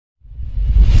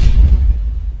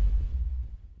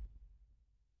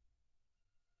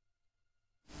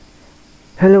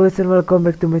Hello guys and welcome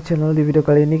back to my channel. Di video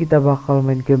kali ini kita bakal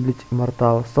main game Bleach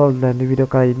Eternal Soul, dan di video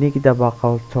kali ini kita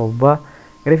bakal coba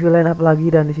review line up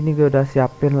lagi. Dan di sini gue udah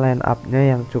siapin line upnya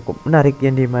yang cukup menarik,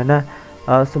 yang dimana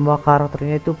semua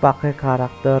karakternya itu pakai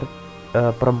karakter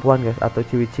perempuan guys, atau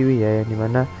ciwi-ciwi ya, yang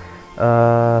dimana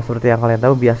seperti yang kalian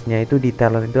tahu biasanya itu di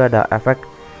talent itu ada efek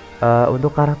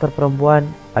untuk karakter perempuan,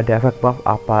 ada efek buff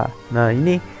apa. Nah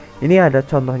ini ada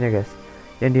contohnya guys,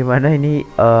 yang dimana ini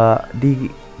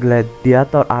di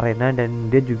gladiator arena, dan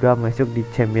dia juga masuk di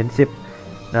championship.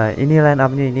 Nah ini line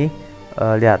upnya ini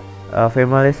lihat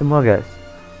family semua guys,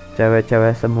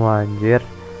 cewek-cewek semua anjir.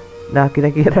 Nah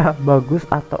kira-kira bagus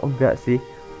atau enggak sih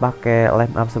pakai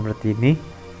line up seperti ini?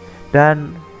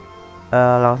 Dan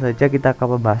langsung saja kita ke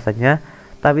pembahasannya.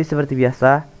 Tapi seperti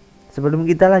biasa, sebelum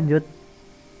kita lanjut,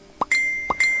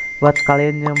 buat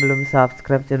kalian yang belum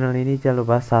subscribe channel ini, jangan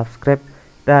lupa subscribe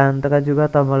dan tekan juga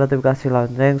tombol notifikasi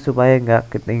lonceng supaya nggak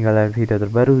ketinggalan video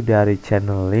terbaru dari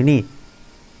channel ini.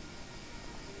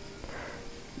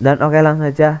 Dan oke, langsung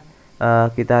saja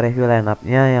kita review line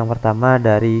up-nya. Yang pertama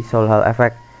dari Soul Hall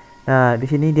Effect. Nah di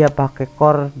sini dia pakai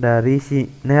core dari si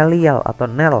Nelial atau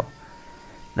Nel.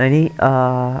 Nah ini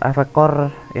efek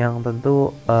core yang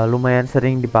tentu lumayan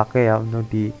sering dipakai ya untuk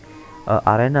di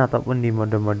arena ataupun di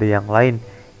mode-mode yang lain,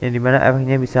 yang dimana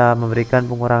efeknya bisa memberikan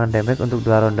pengurangan damage untuk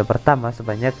 2 ronde pertama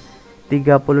sebanyak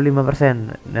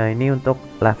 35%. Nah ini untuk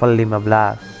level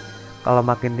 15. Kalau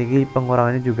makin tinggi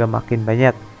pengurangannya juga makin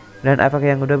banyak. Dan efek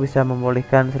yang udah bisa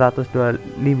memulihkan 125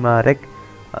 reg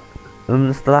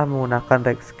setelah menggunakan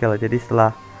reg skill. Jadi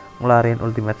setelah ngeluarin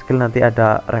ultimate skill nanti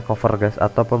ada recover guys,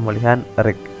 atau pemulihan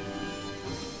reg.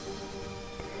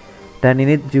 Dan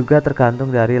ini juga tergantung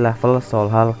dari level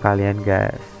soul hall kalian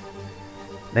guys.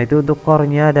 Nah itu untuk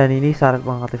core-nya, dan ini syarat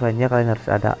pengaktifannya kalian harus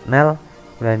ada Nel,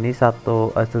 dan ini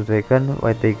satu Astro Dragon,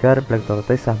 White Tiger, Black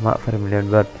Tortoise, sama Vermilion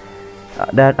Bird.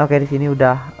 Dan oke, di sini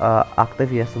udah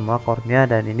aktif ya semua core-nya.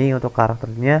 Dan ini untuk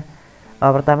karakternya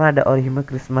pertama ada Orihime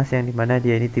Christmas, yang dimana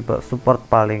dia ini tipe support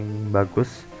paling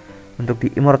bagus untuk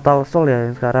di Immortal Soul ya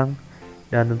yang sekarang.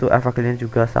 Dan tentu efeknya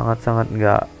juga sangat-sangat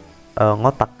nggak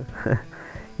ngotak.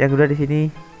 Yang kedua di sini,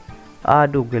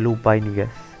 aduh gue lupa ini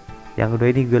guys. Yang kedua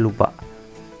ini gue lupa,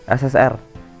 SSR.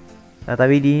 Nah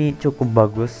tapi ini cukup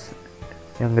bagus.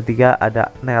 Yang ketiga ada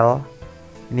Nel.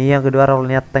 Ini yang kedua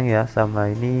role-nya tank ya, sama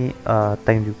ini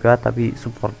tank juga tapi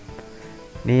support.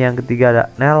 Ini yang ketiga ada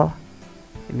Nel.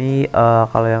 Ini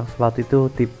kalau yang sepatu itu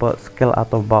tipe skill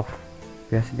atau buff,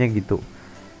 biasanya gitu.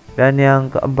 Dan yang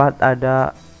keempat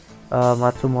ada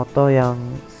Matsumoto yang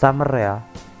summer ya,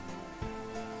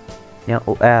 yang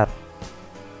UR.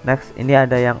 Next ini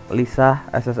ada yang Lisa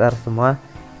SSR semua.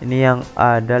 Ini yang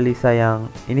ada Lisa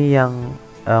yang ini yang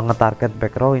ngetarget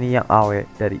back row, ini yang AW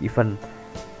dari event.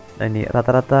 Nah ini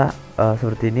rata-rata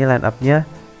seperti ini line up-nya.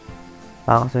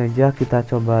 Langsung aja kita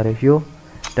coba review.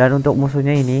 Dan untuk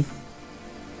musuhnya ini,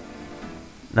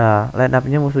 nah line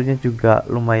up-nya musuhnya juga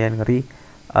lumayan ngeri.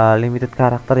 Limited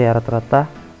karakter ya rata-rata.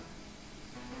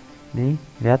 Nih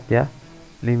lihat ya,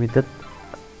 limited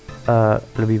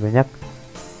lebih banyak.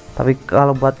 Tapi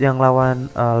kalau buat yang lawan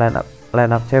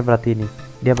line up cewek berarti ini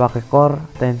dia pakai core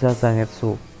Tensa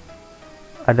Zangetsu,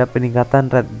 ada peningkatan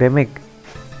red damage.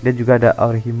 Dia juga ada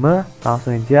Orihime.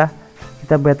 Langsung aja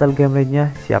kita battle game lainnya,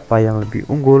 siapa yang lebih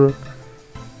unggul.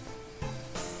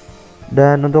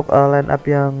 Dan untuk line up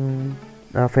yang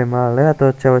female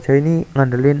atau cewek-cewek ini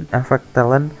ngandelin efek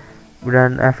talent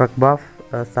dan efek buff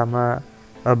sama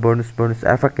bonus-bonus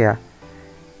efek ya.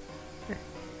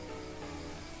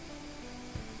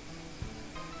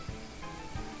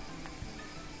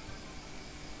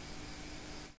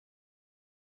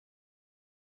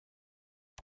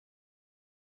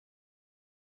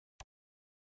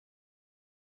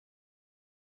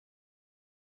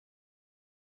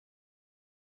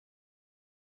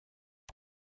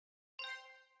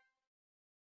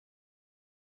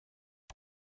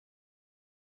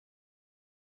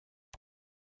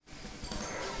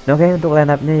 Oke, untuk line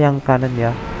up-nya yang kanan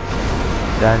ya.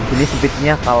 Dan sini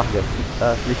speednya kalah guys,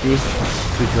 selisih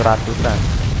 700-an.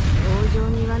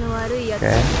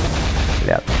 Oke,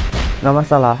 lihat, nggak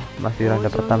masalah, masih ronde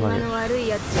pertama ya.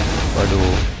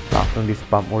 Waduh, langsung di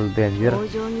spam ulti anjir.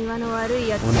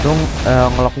 Untung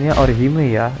ngeloknya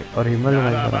Orihime ya, Orihime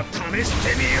lumayan berat.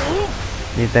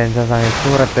 Ini Tensa sang itu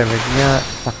red damage-nya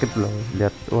sakit loh,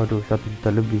 lihat, waduh 1 juta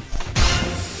lebih.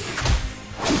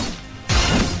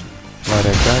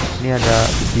 Mereka ini ada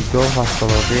Ichigo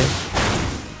Fastolode.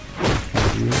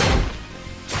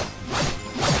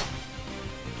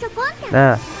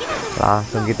 Nah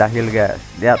langsung kita heal guys,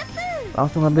 lihat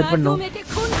langsung hampir penuh.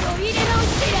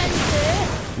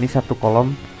 Ini satu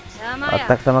kolom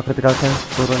Attack sama critical chance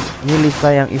turun. Ini Lisa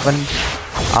yang event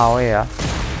AOE ya.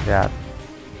 Lihat.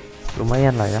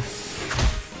 Lumayan lah ya.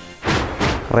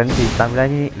 Keren sih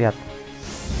tampilannya, lihat.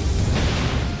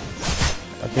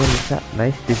 Oke, Lisa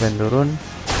nice, defense turun.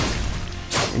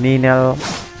 Ini Nel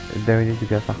damage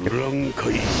juga sakit.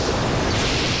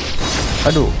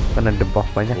 Aduh, kena debuff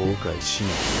banyak ya.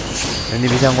 Ini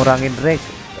bisa ngurangin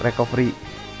recovery.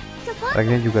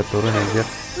 Rank-nya juga turun anjir.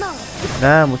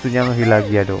 Nah, musuhnya ngeheal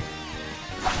lagi, aduh.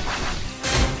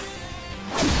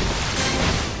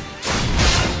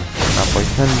 Nah,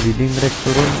 poison bleeding rate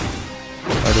turun.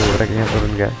 Aduh, rank-nya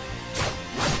turun guys.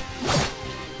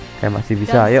 Kayak masih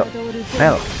bisa, ayo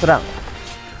Nel, serang.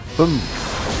 Boom.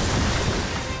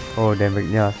 Oh,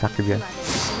 damage-nya sakit ya.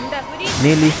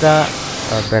 Ini Lisa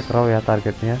back row ya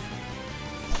targetnya.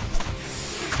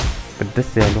 Pedes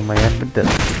ya, lumayan pedes.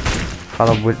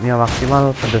 Kalau build-nya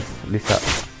maksimal pedes Lisa.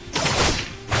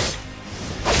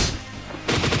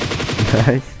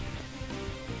 Nice.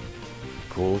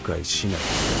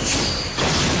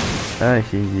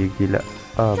 Shinji gila.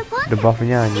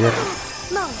 Debuff-nya anjir.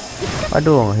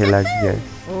 Aduh, ngeheal lagi guys.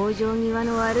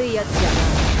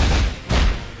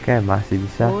 Oke, masih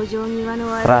bisa.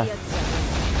 Keras.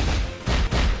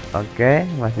 Oke,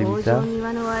 masih bisa.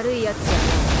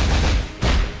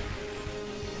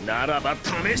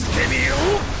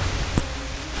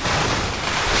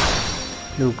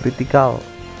 Duh, critical.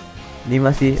 Ini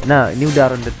masih, nah ini udah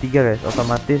ronde 3 guys,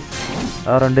 otomatis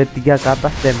ronde 3 ke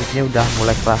atas damage-nya udah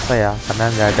mulai kerasa ya, karena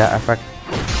nggak ada efek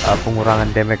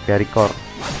pengurangan damage dari core.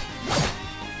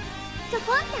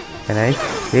 Oke, nice,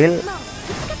 heal.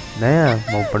 Nah ya,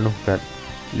 mau penuh kan.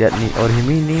 Lihat nih,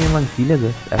 Orihime ini emang gila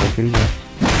guys, efek healnya.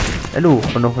 Aduh,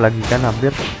 penuh lagi kan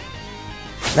hampir.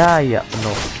 Nah ya,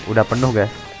 penuh, udah penuh guys.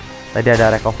 Tadi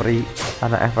ada recovery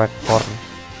karena efek core.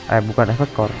 Bukan efek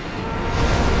core.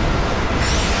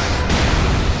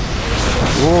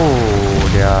 Wow,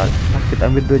 dia sakit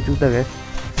ambil 2 juta guys.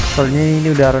 Soalnya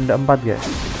ini udah ronde 4 guys.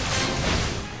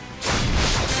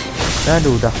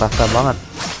 Aduh, udah kerasa banget.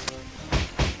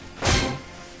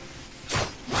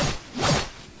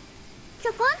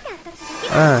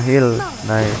 Heal,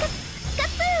 nice.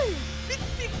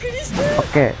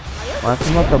 Oke,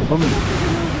 maksimal ke boom.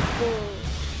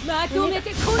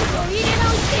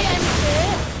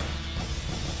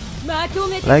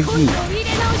 Lagi.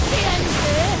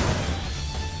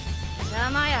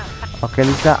 Oke,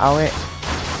 Lisa awe.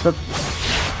 Set.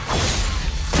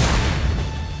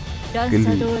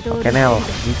 Geli. Oke, Nel,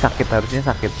 ini sakit, harusnya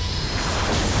sakit.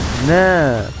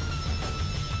 Nah,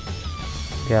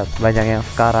 ya banyak yang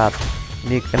sekarat.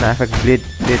 Ini kena efek bleed,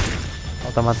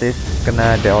 otomatis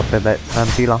kena DOT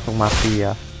nanti langsung mati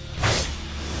ya.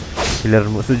 Healer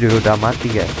musuh juga udah mati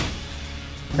guys.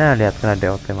 Nah, lihat kena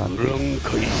DOT mati.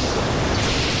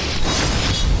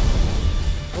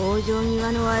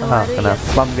 Kena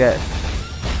spam guys.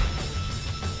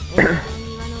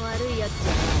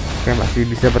 Oke, masih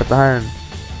bisa bertahan.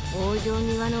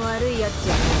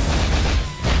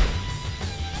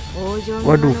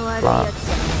 Waduh, lah.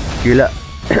 Gila.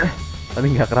 Tapi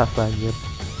nggak kerasa anjir.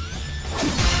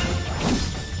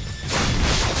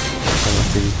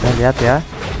 Masih bisa, lihat ya.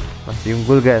 Masih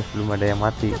unggul guys, belum ada yang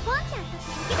mati.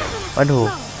 Waduh,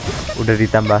 udah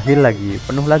ditambah heal lagi,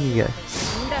 penuh lagi guys.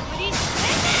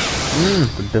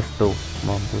 Pedes tuh,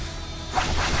 mampus.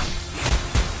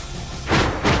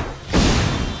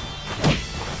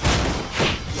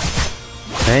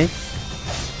 Nice.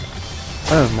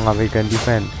 Mengabaikan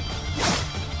defense.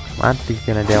 Mati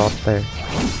kena DOT.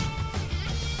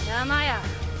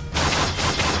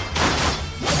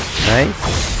 Nice.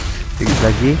 Sedikit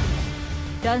lagi.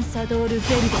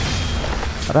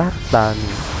 Ratan.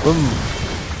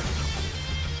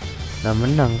 Nah,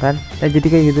 menang kan. Nah, jadi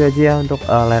kayak gitu aja ya untuk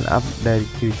line up dari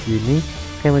QC ini.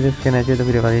 Oke, macam sekian aja untuk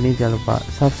video kali ini. Jangan lupa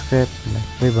subscribe.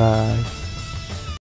 Bye bye.